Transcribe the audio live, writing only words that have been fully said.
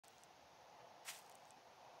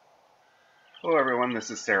Hello everyone,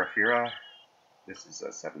 this is Seraphira. This is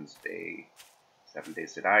a 7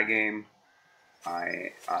 Days to Die game.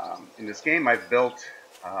 In this game I've built,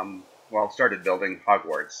 started building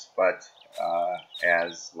Hogwarts, but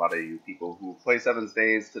as a lot of you people who play 7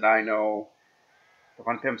 Days to Die know, the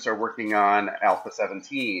Fun Pimps are working on Alpha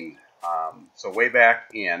 17. So way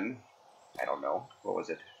back in, I don't know, what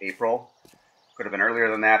was it, April? Could have been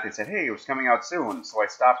earlier than that. They said, hey, it was coming out soon. So I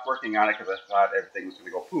stopped working on it because I thought everything was going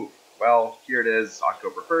to go poof. Well, here it is,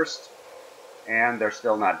 October 1st, and they're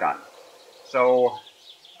still not done. So,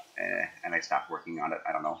 and I stopped working on it,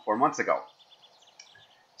 I don't know, 4 months ago.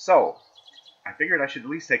 So, I figured I should at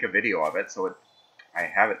least take a video of it so I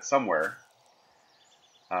have it somewhere.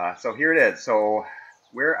 So here it is. So,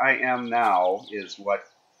 where I am now is what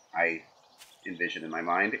I envision in my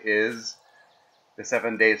mind is the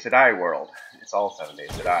 7 Days to Die world. It's all 7 Days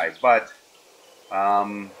to Die, but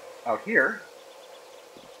out here,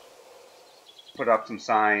 put up some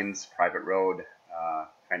signs, private road,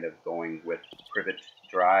 kind of going with Privet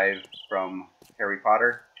Drive from Harry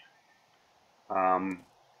Potter.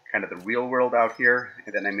 Kind of the real world out here,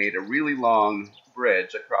 and then I made a really long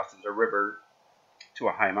bridge across the river to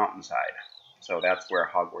a high mountainside. So that's where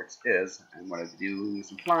Hogwarts is, and what I do is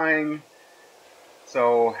some flying.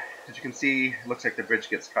 So, as you can see, it looks like the bridge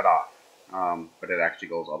gets cut off, but it actually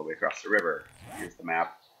goes all the way across the river. Here's the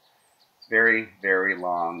map. It's very, very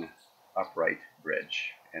long, upright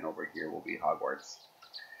bridge, and over here will be Hogwarts.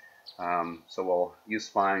 So we'll use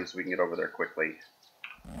flying so we can get over there quickly.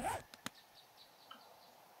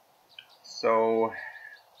 So,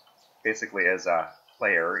 basically as a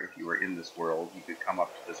player, if you were in this world, you could come up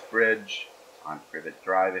to this bridge on Privet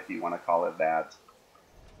Drive, if you want to call it that.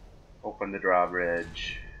 Open the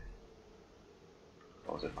drawbridge,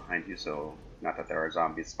 close it behind you, so not that there are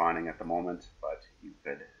zombies spawning at the moment, but you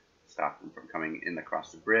could stop them from coming in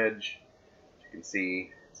across the bridge. As you can see,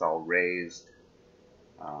 it's all raised.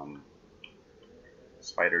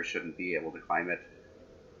 Spiders shouldn't be able to climb it.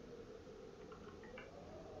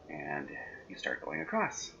 And you start going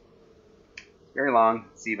across. Very long.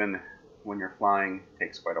 It's even when you're flying, it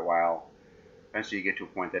takes quite a while. Eventually you get to a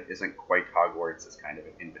point that isn't quite Hogwarts. It's kind of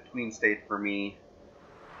an in-between state for me.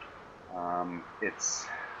 It's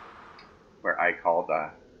where I call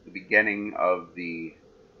the beginning of the,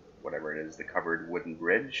 whatever it is, the covered wooden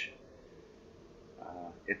bridge.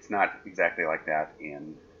 It's not exactly like that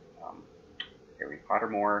in Harry Potter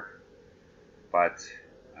more, but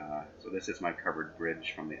so this is my covered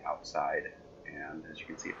bridge from the outside, and as you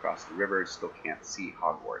can see across the river, still can't see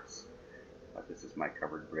Hogwarts, but this is my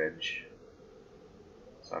covered bridge.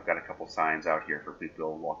 So I've got a couple signs out here for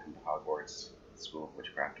people, welcome to Hogwarts, School of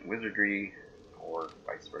Witchcraft and Wizardry, or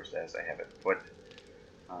vice versa as I have it put.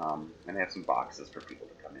 And they have some boxes for people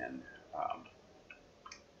to come in.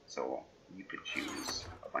 So you could choose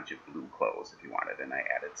a bunch of blue clothes if you wanted, and I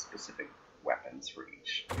added specific weapons for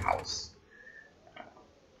each house.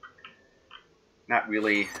 Not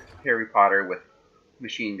really Harry Potter with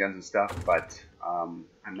machine guns and stuff, but I'm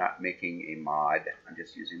not making a mod. I'm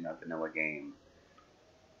just using the vanilla game.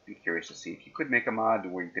 Be curious to see if you could make a mod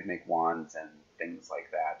where you could make wands and things like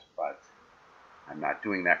that, but I'm not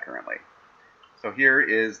doing that currently. So here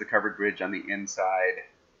is the covered bridge on the inside.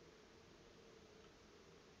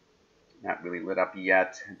 Not really lit up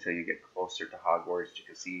yet until you get closer to Hogwarts.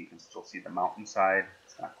 You can still see the mountainside.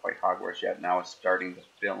 It's not quite Hogwarts yet. Now it's starting to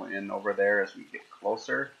fill in over there as we get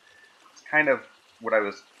closer. It's kind of what I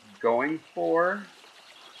was going for,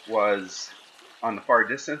 was on the far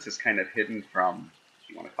distance is kind of hidden from, if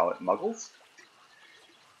you want to call it, muggles.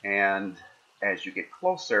 And as you get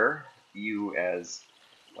closer, you as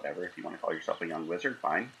whatever, if you want to call yourself a young wizard,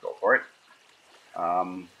 fine, go for it.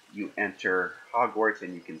 You enter Hogwarts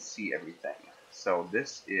and you can see everything. So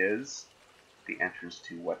this is the entrance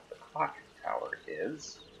to what the clock tower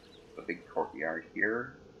is. The big courtyard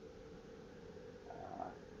here.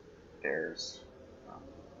 There's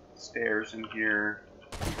stairs in here,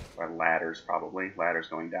 or ladders probably. Ladders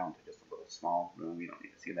going down to just a little small room. You don't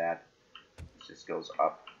need to see that. It just goes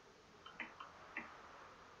up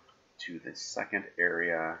to the second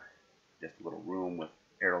area. Just a little room with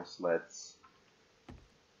arrow slits.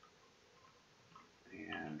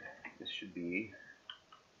 And this should be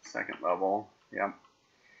second level, yep,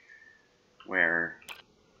 where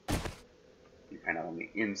you're kind of on the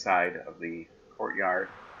inside of the courtyard.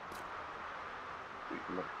 You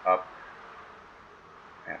can look up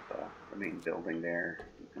at the main building there.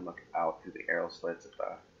 You can look out through the arrow slits at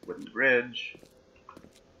the wooden bridge.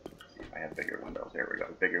 Let's see if I have bigger windows. There we go.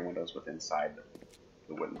 Bigger windows with inside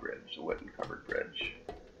the wooden bridge, the wooden covered bridge.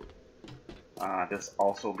 This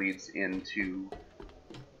also leads into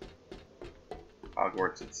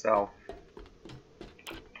Hogwarts itself.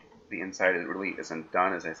 The inside really isn't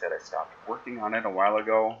done. As I said, I stopped working on it a while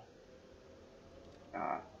ago.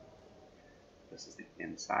 This is the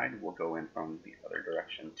inside. We'll go in from the other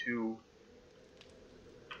direction too.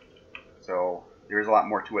 So there's a lot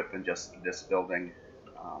more to it than just this building.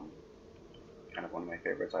 Kind of one of my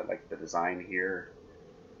favorites. I like the design here.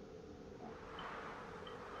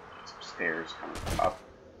 Some stairs coming up.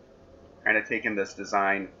 Kind of taken this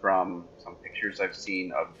design from some pictures I've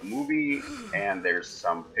seen of the movie, and there's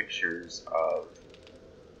some pictures of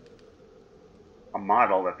a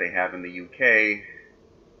model that they have in the UK.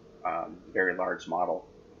 Very large model.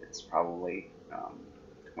 It's probably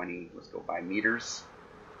 20, let's go by meters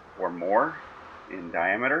or more in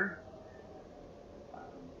diameter.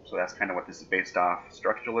 So that's kind of what this is based off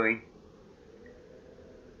structurally.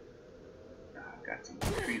 I've got some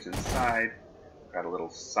trees inside. Got a little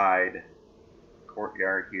side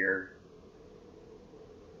courtyard here.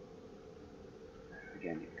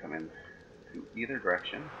 Again, you can come in to either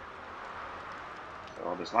direction.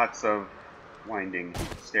 So there's lots of winding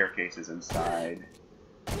staircases inside.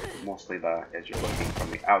 Mostly as you're looking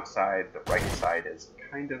from the outside, the right side is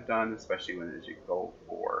kind of done, especially as you go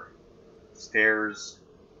for stairs.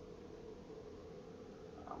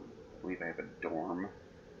 I believe I have a dorm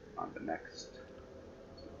on the next.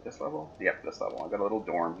 This level? Yep, this level. I've got a little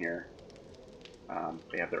dorm here.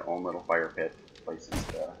 They have their own little fire pit, places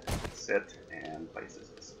to sit and places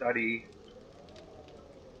to study.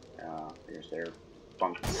 There's their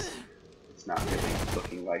bunks. It's not really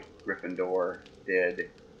looking like Gryffindor did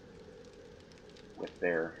with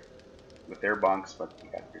their bunks, but you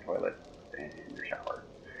got your toilet and your shower.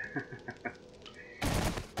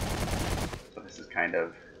 So this is kind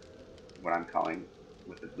of what I'm calling,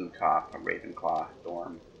 with the blue top, a Ravenclaw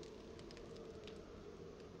dorm.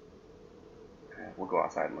 We'll go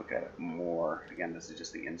outside and look at it more. Again, this is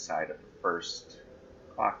just the inside of the first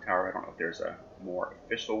clock tower. I don't know if there's a more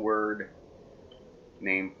official word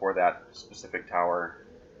name for that specific tower.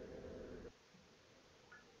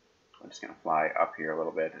 I'm just going to fly up here a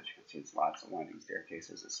little bit. As you can see, it's lots of winding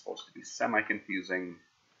staircases. It's supposed to be semi-confusing,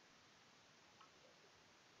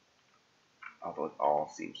 although it all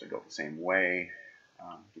seems to go the same way.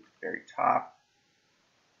 Get to the very top.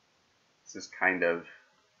 This is kind of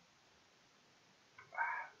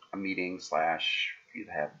a meeting slash you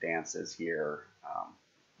have dances here,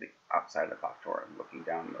 the outside of the clock tower and looking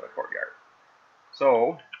down into the courtyard.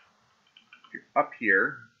 So if you're up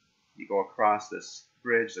here, you go across this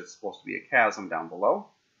bridge that's supposed to be a chasm down below.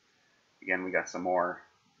 Again, we got some more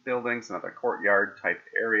buildings, another courtyard type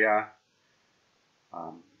area.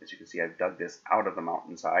 As you can see, I've dug this out of the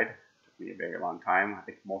mountainside. It took me a very long time. I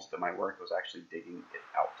think most of my work was actually digging it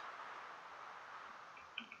out.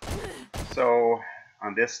 So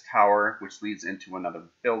on this tower, which leads into another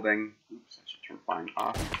building, oops, I should turn flying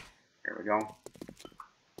off. There we go.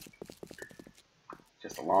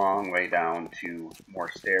 Just a long way down to more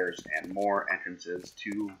stairs and more entrances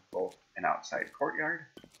to both an outside courtyard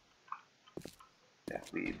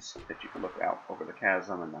that leads, that you can look out over the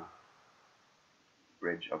chasm and the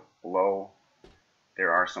bridge up below.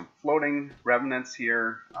 There are some floating remnants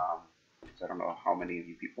here. I don't know how many of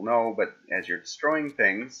you people know, but as you're destroying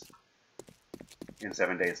things in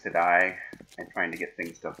 7 Days to Die and trying to get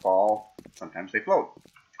things to fall, sometimes they float.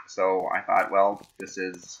 So I thought, well, this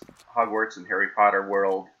is Hogwarts and Harry Potter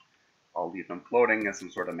world. I'll leave them floating as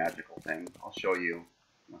some sort of magical thing. I'll show you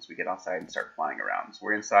once we get outside and start flying around. So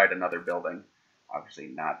we're inside another building, obviously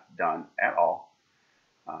not done at all.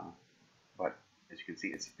 But as you can see,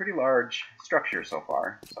 it's a pretty large structure so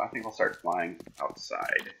far. So I think we'll start flying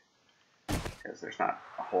outside because there's not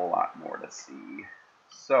a whole lot more to see.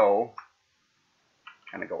 So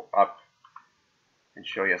kind of go up and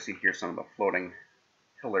show you. See here some of the floating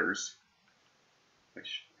pillars,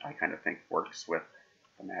 which I kind of think works with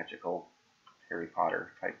the magical Harry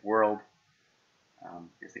Potter type world.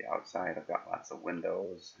 Here's the outside. I've got lots of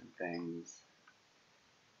windows and things.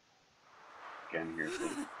 Again, here's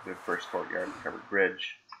the first courtyard and covered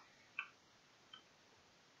bridge.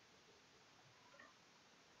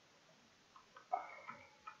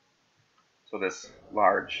 So this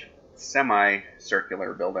large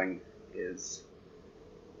semi-circular building is,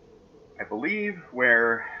 I believe,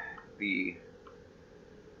 where the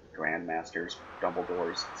Grand Master's,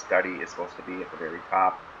 Dumbledore's study is supposed to be, at the very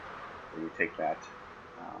top, where you take that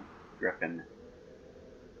Griffin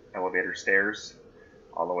elevator stairs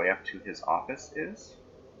all the way up to his office is.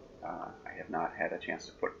 I have not had a chance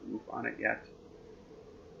to put roof on it yet.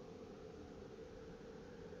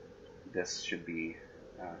 This should be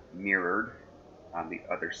mirrored on the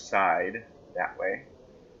other side that way.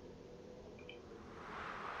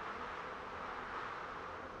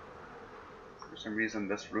 some reason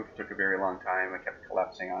this roof took a very long time. It kept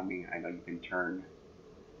collapsing on me. I know you can turn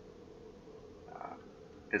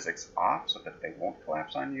physics off so that they won't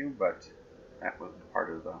collapse on you, but that was part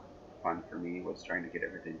of the fun for me, was trying to get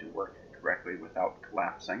everything to work correctly without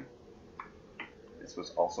collapsing. This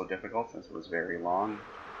was also difficult since it was very long.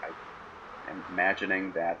 I am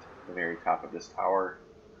imagining that the very top of this tower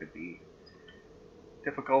could be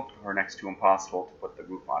difficult or next to impossible to put the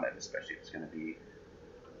roof on it, especially if it's going to be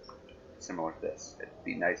similar to this. It'd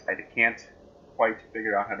be nice. I can't quite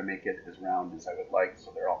figure out how to make it as round as I would like,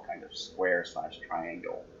 so they're all kind of square /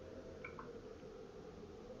 triangle.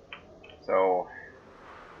 So,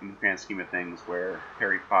 in the grand scheme of things, where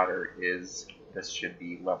Harry Potter is, this should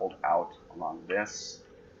be leveled out along this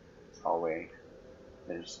hallway.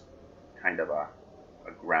 There's kind of a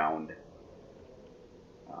ground,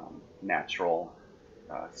 natural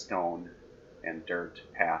stone and dirt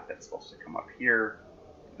path that's supposed to come up here,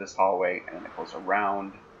 this hallway, and then it goes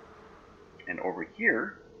around. And over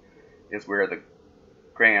here is where the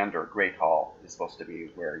Grand or Great Hall is supposed to be,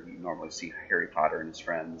 where you normally see Harry Potter and his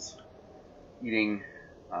friends eating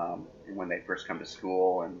when they first come to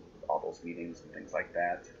school, and all those meetings and things like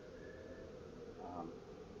that.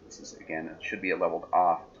 This is, again, it should be leveled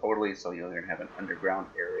off totally, so you're going to have an underground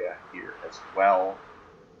area here as well.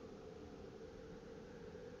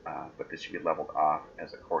 But this should be leveled off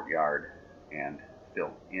as a courtyard and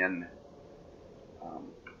filled in.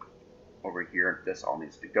 Over here, this all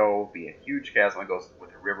needs to go, be a huge chasm that goes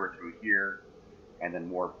with a river through here, and then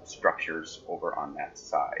more structures over on that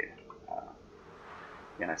side.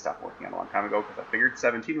 Again, I stopped working on it a long time ago because I figured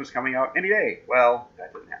 17 was coming out any day. Well,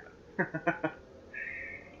 that didn't happen.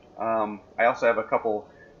 I also have a couple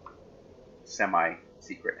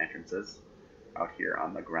semi-secret entrances out here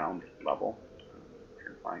on the ground level.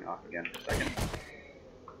 Turn flying off again for a second.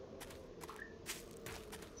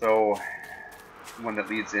 So, one that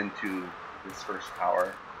leads into this first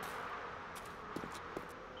tower.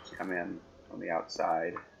 Just come in from the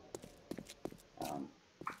outside.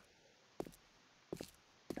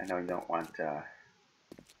 I know you don't want the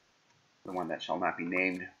one that shall not be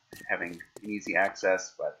named having an easy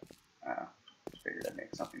access, but just figured I'd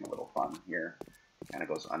make something a little fun here. Kind of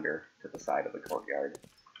goes under to the side of the courtyard.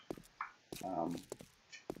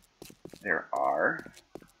 There are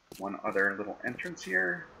one other little entrance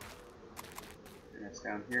here. And it's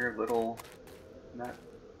down here, little, not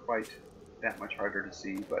quite that much harder to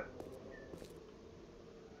see, but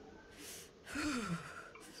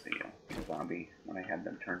let's see, a zombie, when I had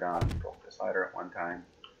them turned on, broke the slider at one time.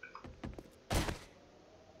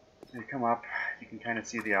 So you come up, you can kind of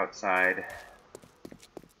see the outside.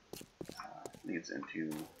 Leads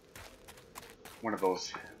into one of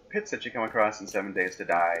those pits that you come across in 7 Days to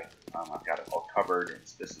Die. I've got it all covered.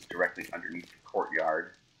 This is directly underneath the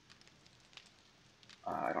courtyard.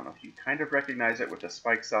 I don't know if you kind of recognize it with the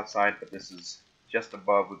spikes outside, but this is just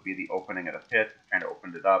above would be the opening of the pit. Kind of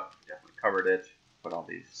opened it up, definitely covered it, put all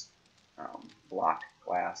these block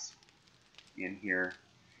glass in here.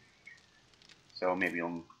 So maybe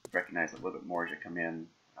you'll recognize it a little bit more as you come in.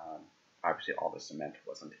 Obviously all the cement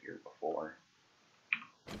wasn't here before.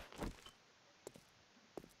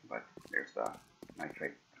 But there's the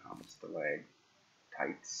nitrate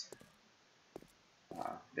stalactites.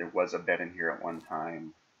 There was a bed in here at one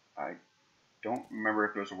time. I don't remember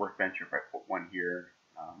if there was a workbench or if I put one here.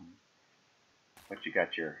 But you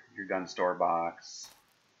got your gun store box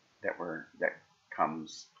that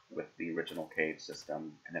comes with the original cave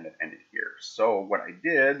system, and then it ended here. So what I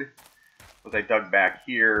did was I dug back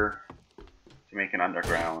here to make an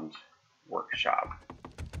underground workshop.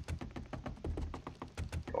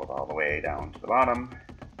 Goes all the way down to the bottom.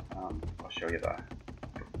 I'll show you the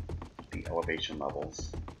elevation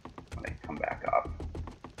levels when I come back up.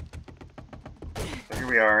 So here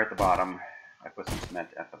we are at the bottom. I put some cement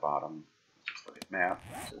at the bottom. Let's just look at the map.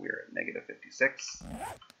 So we're at -56.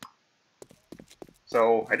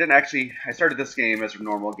 So I started this game as a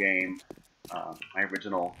normal game. My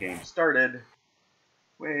original game started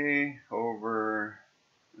way over,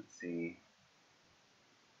 let's see,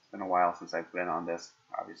 it's been a while since I've been on this,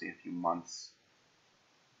 obviously a few months.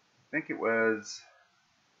 I think it was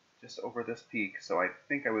just over this peak, so I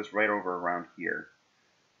think I was right over around here.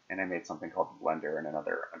 And I made something called Blender and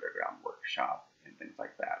another underground workshop and things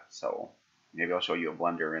like that. So maybe I'll show you a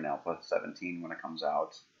Blender in Alpha 17 when it comes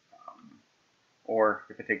out. Or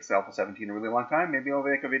if it takes Alpha 17 a really long time, maybe I'll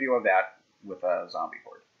make a video of that with a zombie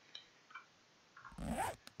horde.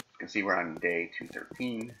 You can see we're on day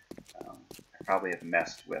 213. I probably have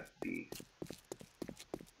messed with the...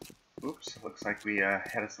 Oops, looks like we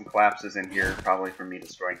had some collapses in here, probably from me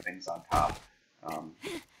destroying things on top.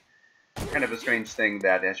 kind of a strange thing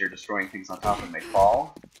that as you're destroying things on top and they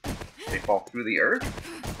fall through the earth.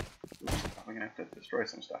 Oops, I'm probably gonna have to destroy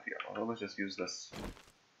some stuff here. Well, let's just use this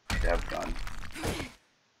dev gun.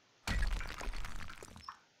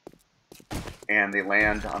 And they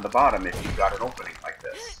land on the bottom if you've got an opening like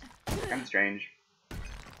this. Kind of strange.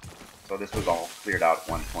 So this was all cleared out at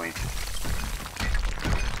one point.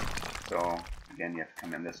 So again, you have to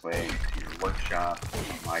come in this way to your workshop,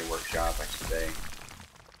 my workshop, I should say.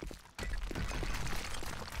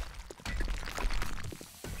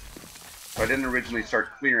 So I didn't originally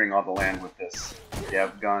start clearing all the land with this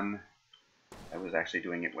dev gun. I was actually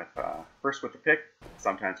doing it with first with the pick,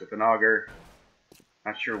 sometimes with an auger.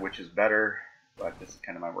 Not sure which is better, but this is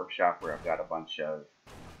kind of my workshop where I've got a bunch of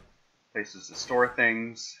places to store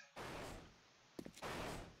things.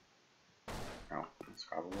 Oh, that's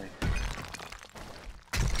probably...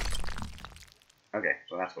 Okay,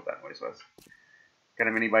 so that's what that noise was. Got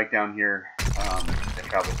a mini bike down here that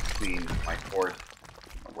travels between my forge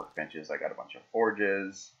and workbenches. I got a bunch of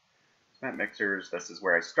forges, cement mixers. This is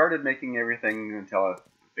where I started making everything until I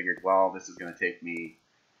figured, well, this is going to take me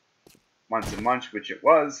months and months, which it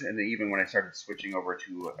was. And even when I started switching over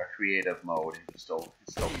to a creative mode, it still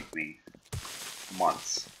took me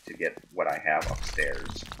months to get what I have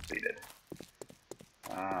upstairs completed.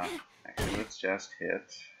 Actually, let's just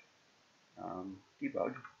hit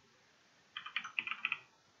debug.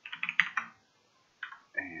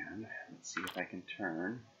 And let's see if I can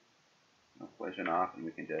turn no collision off, and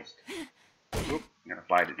we can just... Oop, I'm going to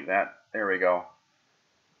fly to do that. There we go.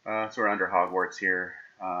 So we're under Hogwarts here.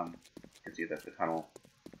 You can see that the tunnel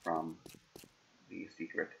from the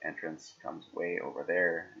secret entrance comes way over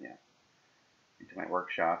there. Yeah, into my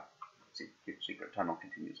workshop. Secret tunnel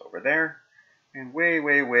continues over there. And way,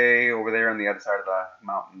 way, way over there on the other side of the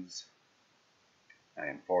mountains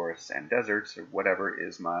and forests and deserts, or whatever,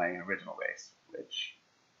 is my original base, which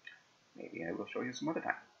maybe I will show you some other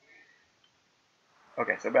time.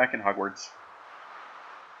 Okay, so back in Hogwarts.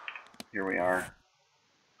 Here we are.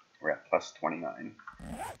 We're at plus 29.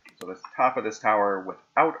 So the top of this tower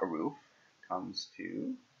without a roof comes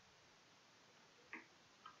to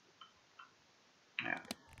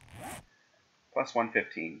plus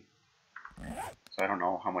 115. So I don't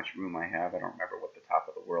know how much room I have. I don't remember what the top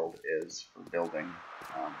of the world is for building.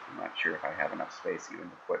 I'm not sure if I have enough space even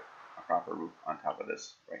to put a proper roof on top of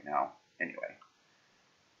this right now. Anyway.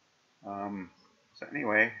 So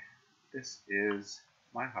anyway, this is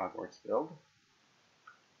my Hogwarts build.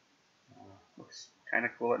 Looks kind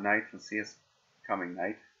of cool at night. Let's see it's coming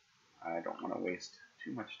night. I don't want to waste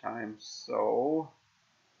too much time, so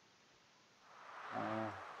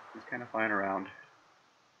just kind of flying around.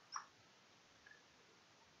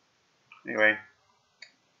 Anyway,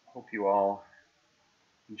 hope you all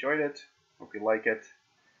enjoyed it. Hope you like it.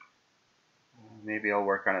 Maybe I'll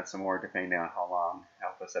work on it some more depending on how long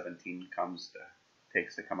Alpha 17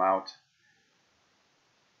 takes to come out.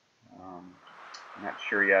 I'm not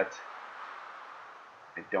sure yet.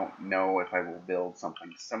 I don't know if I will build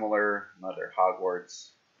something similar, another Hogwarts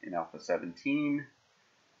in Alpha 17.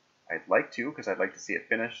 I'd like to, because I'd like to see it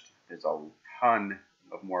finished. There's a ton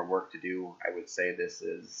of more work to do. I would say this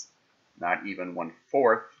is not even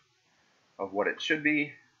 1/4 of what it should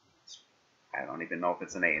be. I don't even know if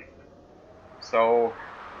it's an 1/8. So,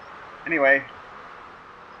 anyway,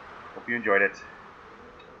 hope you enjoyed it.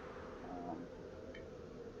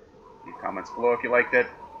 Leave comments below if you liked it.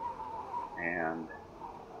 And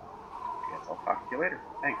I guess I'll talk to you later.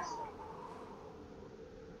 Thanks.